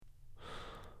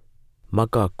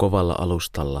Makaa kovalla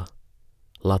alustalla,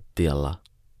 lattialla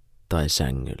tai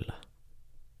sängyllä.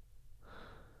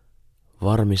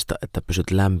 Varmista, että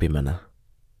pysyt lämpimänä,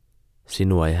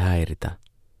 sinua ei häiritä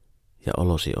ja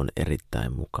olosi on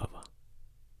erittäin mukava.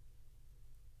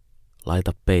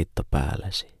 Laita peitto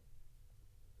päällesi.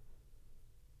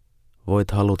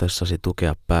 Voit halutessasi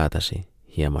tukea päätäsi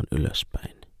hieman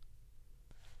ylöspäin.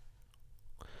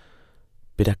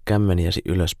 Pidä kämmeniäsi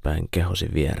ylöspäin kehosi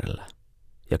vierellä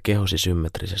ja kehosi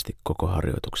symmetrisesti koko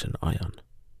harjoituksen ajan.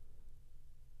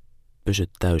 Pysy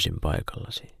täysin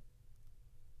paikallasi.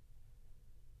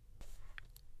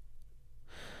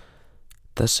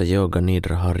 Tässä Yoga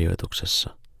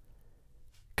Nidra-harjoituksessa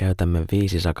käytämme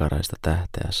 5 sakaraista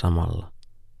tähteä samalla,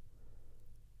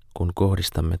 kun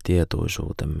kohdistamme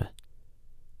tietoisuutemme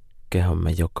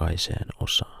kehomme jokaiseen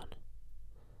osaan.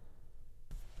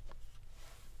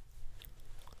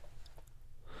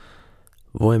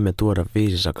 Voimme tuoda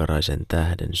 5-sakaraisen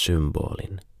tähden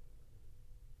symbolin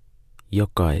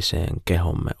jokaiseen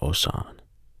kehomme osaan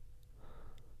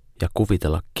ja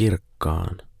kuvitella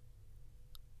kirkkaan,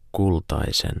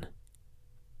 kultaisen,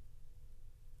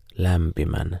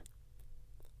 lämpimän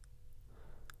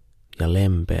ja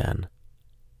lempeän,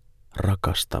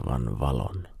 rakastavan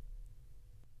valon.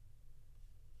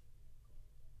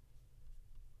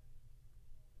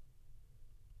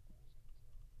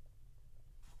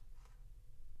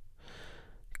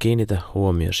 Kiinnitä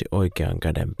huomiosi oikean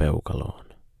käden peukaloon,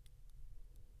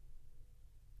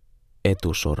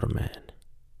 etusormeen,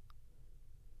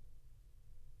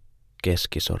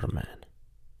 keskisormeen,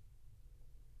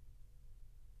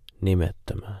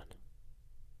 nimettömään,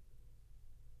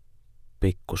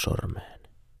 pikkusormeen,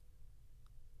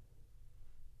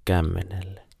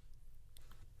 kämmenelle,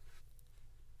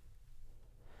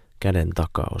 käden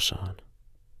takaosaan,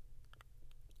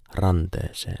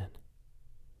 ranteeseen,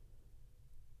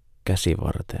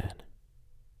 käsivarteen,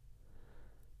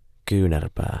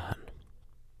 kyynärpäähän,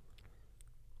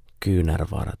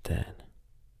 kyynärvarteen,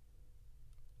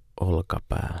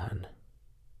 olkapäähän,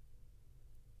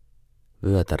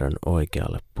 vyötärön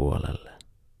oikealle puolelle,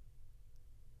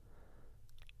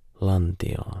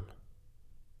 lantioon,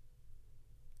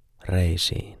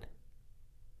 reisiin,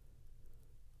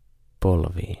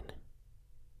 polviin,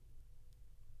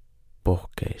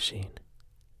 pohkeisiin,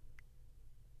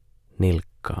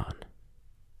 nilkkaan,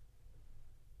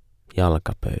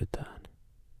 jalkapöytään,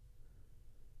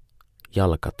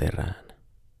 jalkaterään,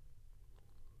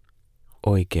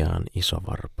 oikeaan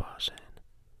isovarpaaseen,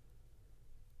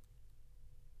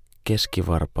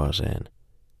 keskivarpaaseen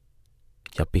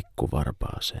ja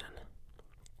pikkuvarpaaseen.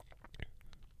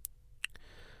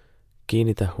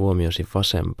 Kiinnitä huomiosi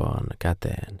vasempaan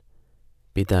käteen,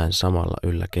 pitäen samalla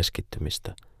yllä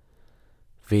keskittymistä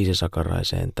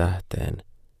 5-sakaraiseen tähteen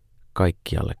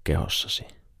kaikkialle kehossasi.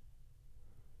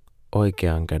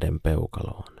 Oikean käden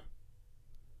peukaloon,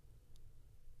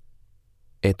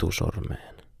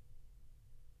 etusormeen,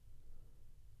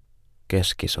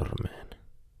 keskisormeen,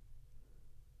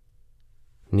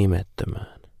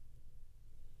 nimettömään,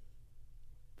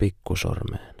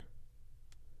 pikkusormeen,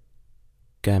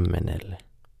 kämmenelle,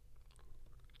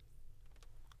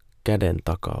 käden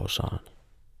takaosaan,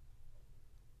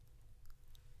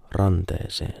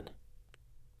 ranteeseen,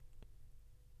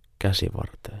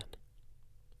 käsivarteen,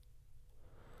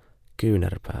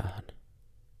 kyynärpäähän,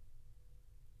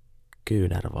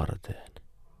 kyynärvarteen,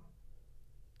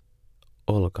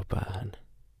 olkapäähän,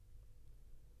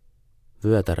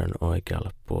 vyötärön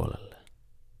oikealle puolelle,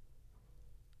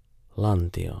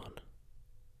 lantioon,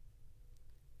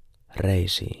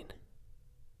 reisiin,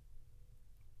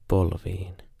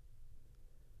 polviin,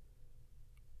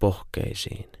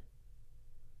 pohkeisiin,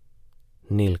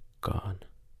 nilkkaan,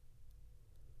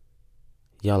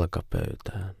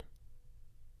 jalkapöytään,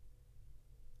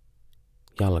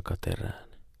 jalkaterään,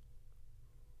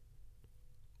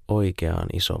 oikeaan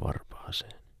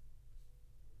isovarpaaseen,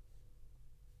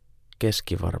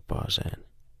 keskivarpaaseen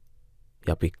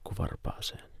ja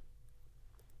pikkuvarpaaseen.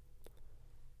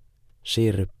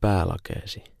 Siirry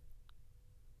päälakeesi,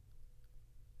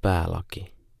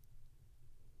 päälaki,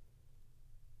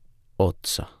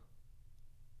 otsa,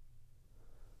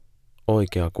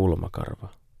 oikea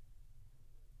kulmakarva,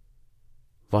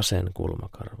 vasen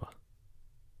kulmakarva,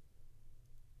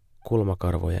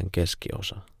 kulmakarvojen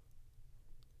keskiosa,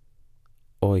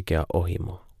 oikea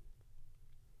ohimo,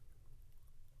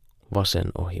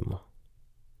 vasen ohimo,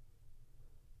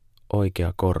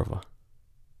 oikea korva,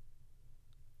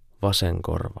 vasen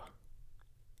korva,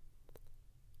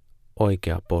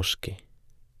 oikea poski,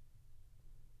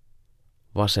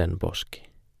 vasen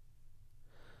poski,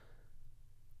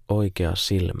 oikea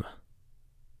silmä,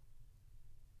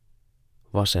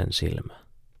 Vasen silmä.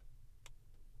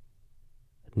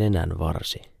 Nenän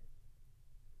varsi.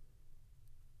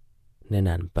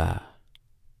 Nenän pää.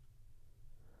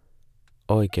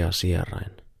 Oikea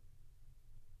sierain.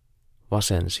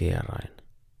 Vasen sierain.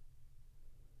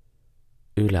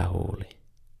 Ylähuuli.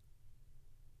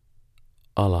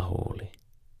 Alahuuli.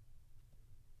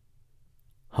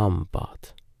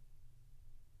 Hampaat.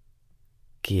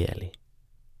 Kieli.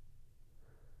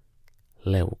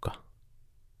 Leuka.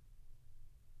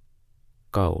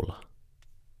 Kaula.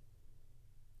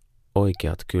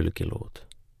 Oikeat kylkiluut.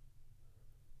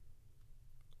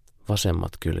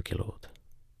 Vasemmat kylkiluut.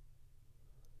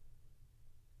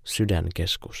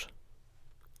 Sydänkeskus.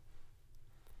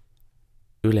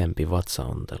 Ylempi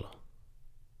vatsaontelo.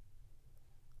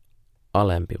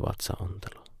 Alempi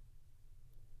vatsaontelo.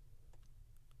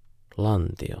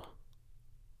 Lantio.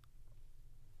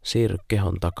 Siirry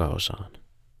kehon takaosaan.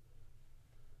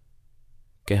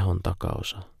 Kehon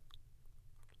takaosa.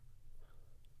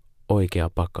 Oikea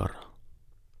pakara.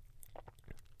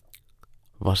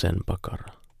 Vasen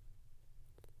pakara.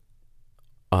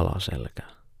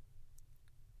 Alaselkä.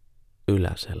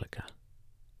 Yläselkä.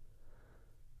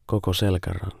 Koko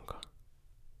selkäranka.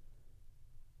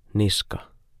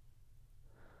 Niska.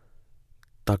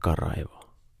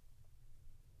 Takaraivo.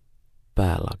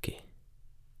 Päälaki.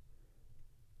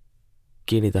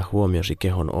 Kiinnitä huomiosi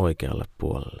kehon oikealle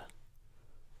puolelle.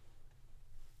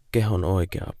 Kehon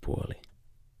oikea puoli.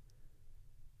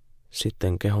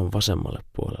 Sitten kehon vasemmalle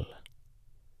puolelle.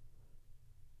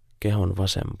 Kehon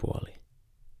vasen puoli.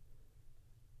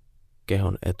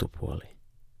 Kehon etupuoli.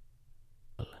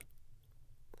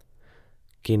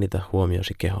 Kiinnitä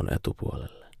huomiosi kehon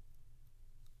etupuolelle.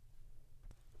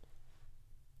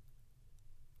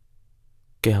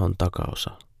 Kehon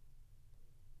takaosa.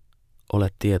 Ole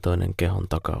tietoinen kehon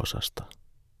takaosasta.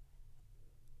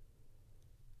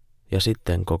 Ja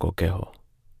sitten koko keho.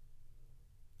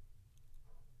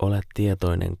 Ole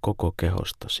tietoinen koko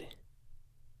kehostasi.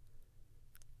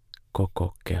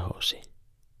 Koko kehosi.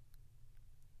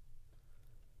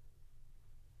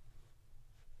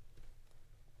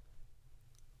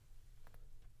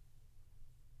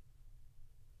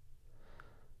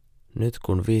 Nyt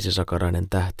kun viisisakarainen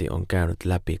tähti on käynyt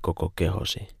läpi koko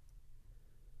kehosi,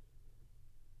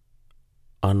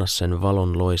 anna sen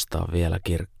valon loistaa vielä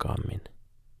kirkkaammin,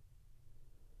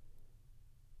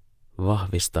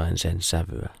 vahvistaen sen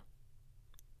sävyä,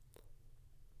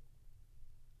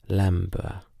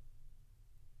 lämpöä,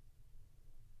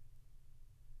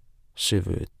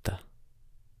 syvyyttä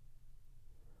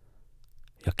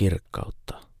ja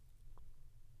kirkkautta.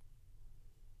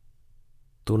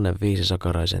 Tunne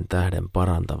viisisakaraisen tähden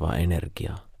parantava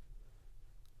energia,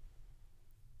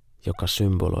 joka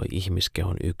symboloi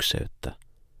ihmiskehon ykseyttä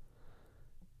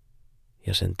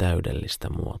ja sen täydellistä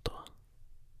muotoa.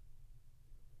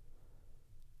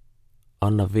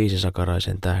 Anna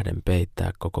viisisakaraisen tähden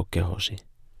peittää koko kehosi,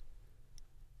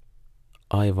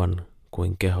 aivan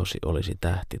kuin kehosi olisi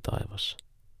tähti taivas.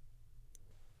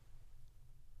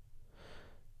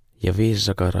 Ja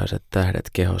viisisakaraiset tähdet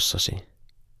kehossasi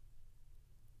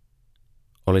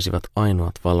olisivat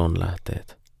ainoat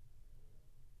valonlähteet,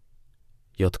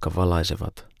 jotka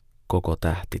valaisevat koko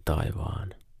tähti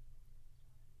taivaan.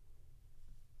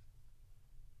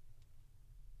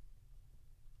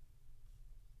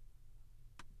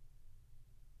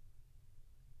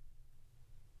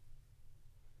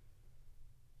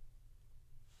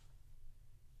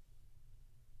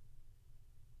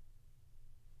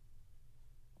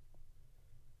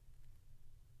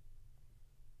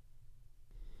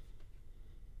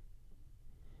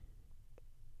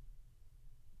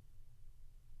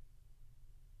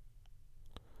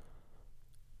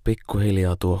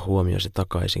 Pikkuhiljaa tuo huomiosi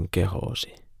takaisin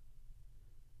kehoosi,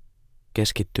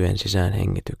 keskittyen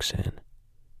sisäänhengitykseen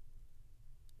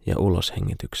ja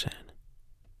uloshengitykseen,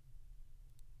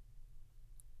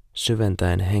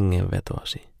 syventäen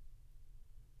hengenvetoasi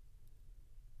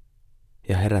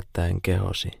ja herättäen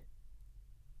kehosi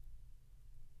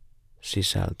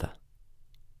sisältä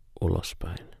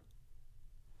ulospäin.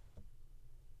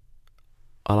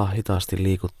 Ala hitaasti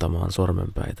liikuttamaan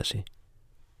sormenpäitäsi,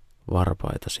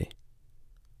 varpaitasi,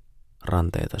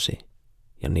 ranteitasi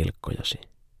ja nilkkojasi.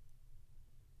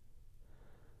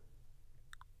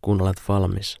 Kun olet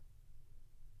valmis,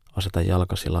 aseta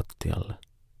jalkasi lattialle.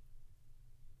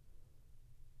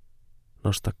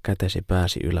 Nosta kätesi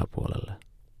pääsi yläpuolelle.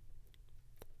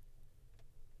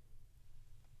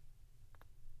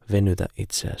 Venytä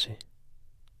itseäsi.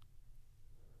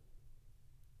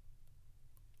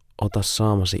 Ota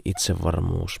saamasi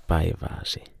itsevarmuus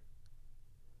päivääsi.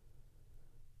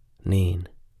 Niin,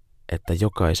 että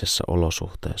jokaisessa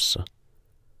olosuhteessa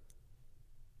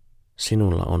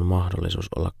Sinulla on mahdollisuus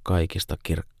olla kaikista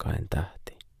kirkkain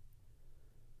tähti.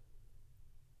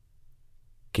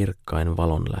 Kirkkain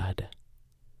valonlähde.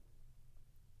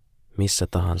 Missä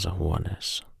tahansa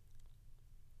huoneessa.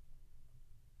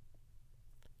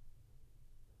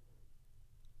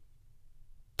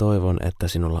 Toivon, että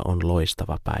sinulla on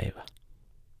loistava päivä.